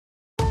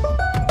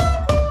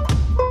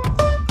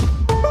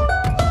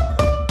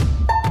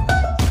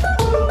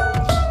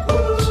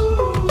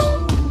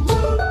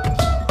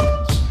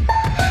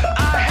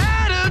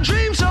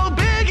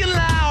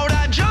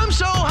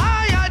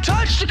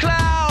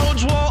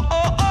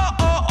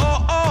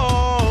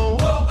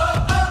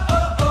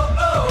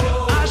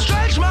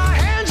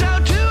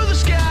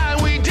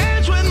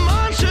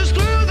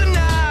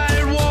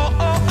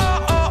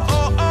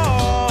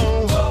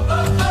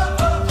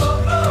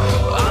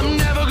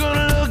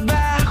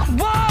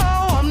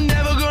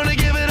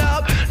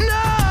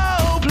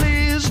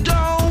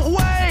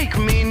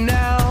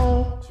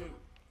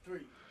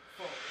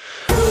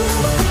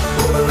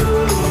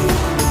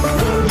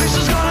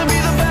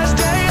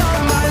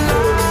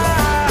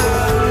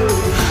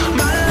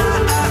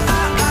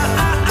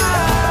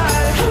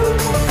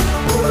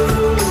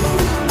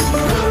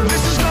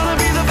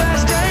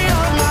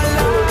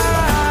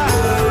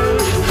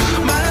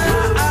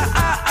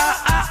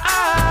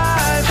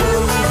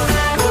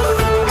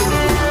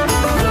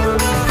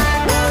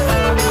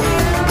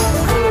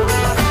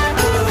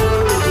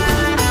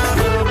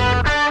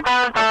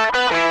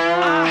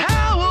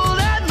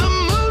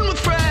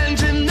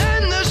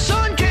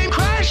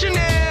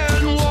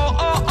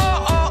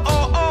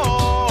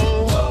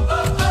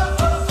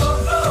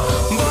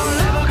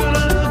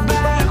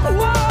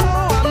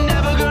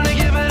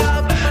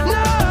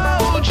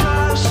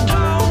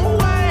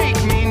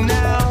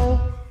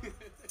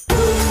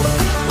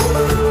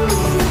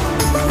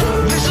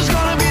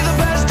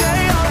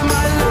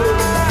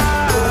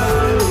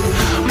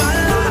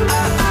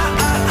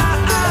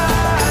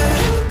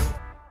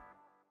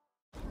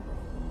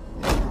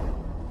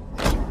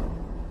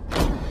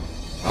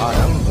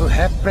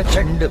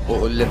प्रचंड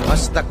बोल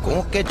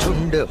मस्तकों के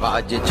झुंड,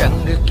 आज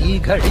जंग की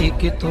घड़ी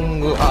की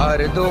तुम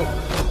गुहार दो।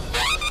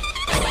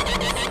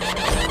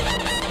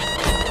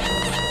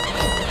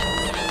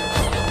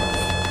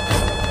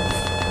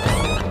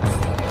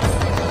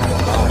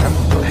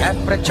 है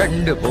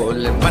प्रचंड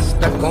बोल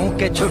मस्तकों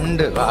के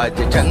झुंड,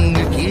 आज जंग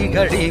की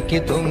घड़ी की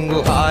तुम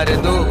गुहार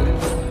दो।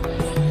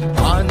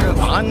 आन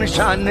बान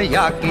शान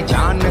या की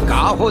जान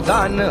का हो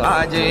दान,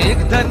 आज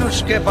एक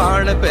धनुष के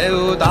बाण पे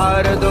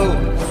उतार दो।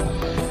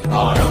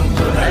 आरंभ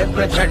है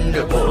प्रचंड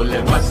बोल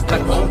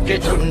मस्तकों के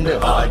झुंड,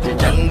 आज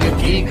जंग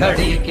की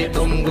घड़ी की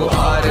तुम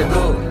गुहार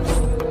दो।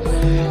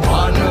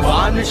 आन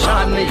बान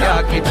शान या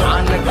की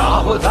जान का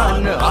हो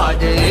दान,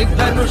 आज एक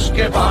धनुष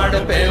के बाण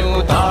पे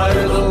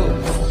उतार दो।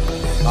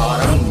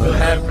 आरंभ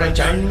है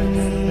प्रचंड।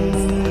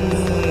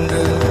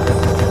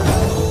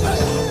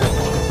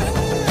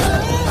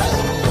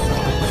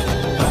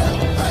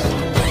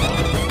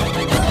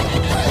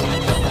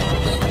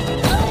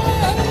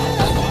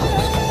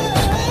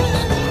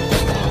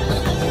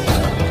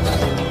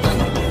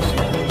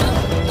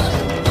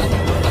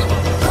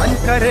 मन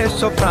करे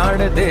सो प्राण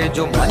दे,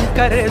 जो मन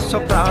करे सो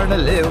प्राण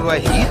ले,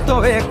 वही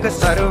तो एक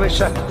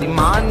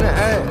सर्वशक्तिमान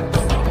है।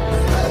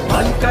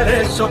 मन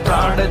करे सो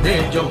प्राण दे,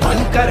 जो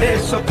मन करे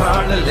सो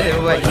प्राण ले,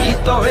 वही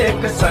तो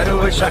एक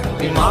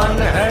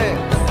सर्वशक्तिमान है।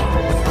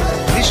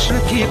 कृष्ण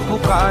की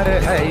पुकार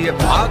है, ये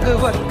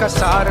भागवत का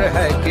सार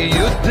है, कि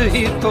युद्ध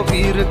ही तो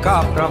वीर का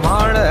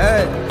प्रमाण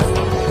है।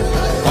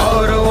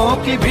 कौरवों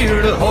की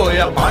भीड़ हो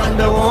या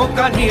पांडवों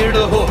का नीड़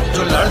हो,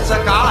 जो लड़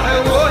सका है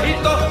वो ही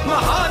तो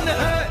महान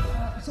है।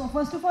 So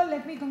first of all,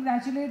 let me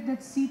congratulate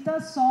that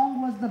Sita's song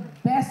was the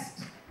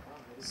best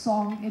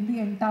song in the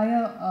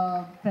entire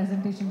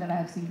presentation that I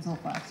have seen so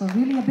far. So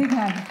really a big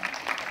hand.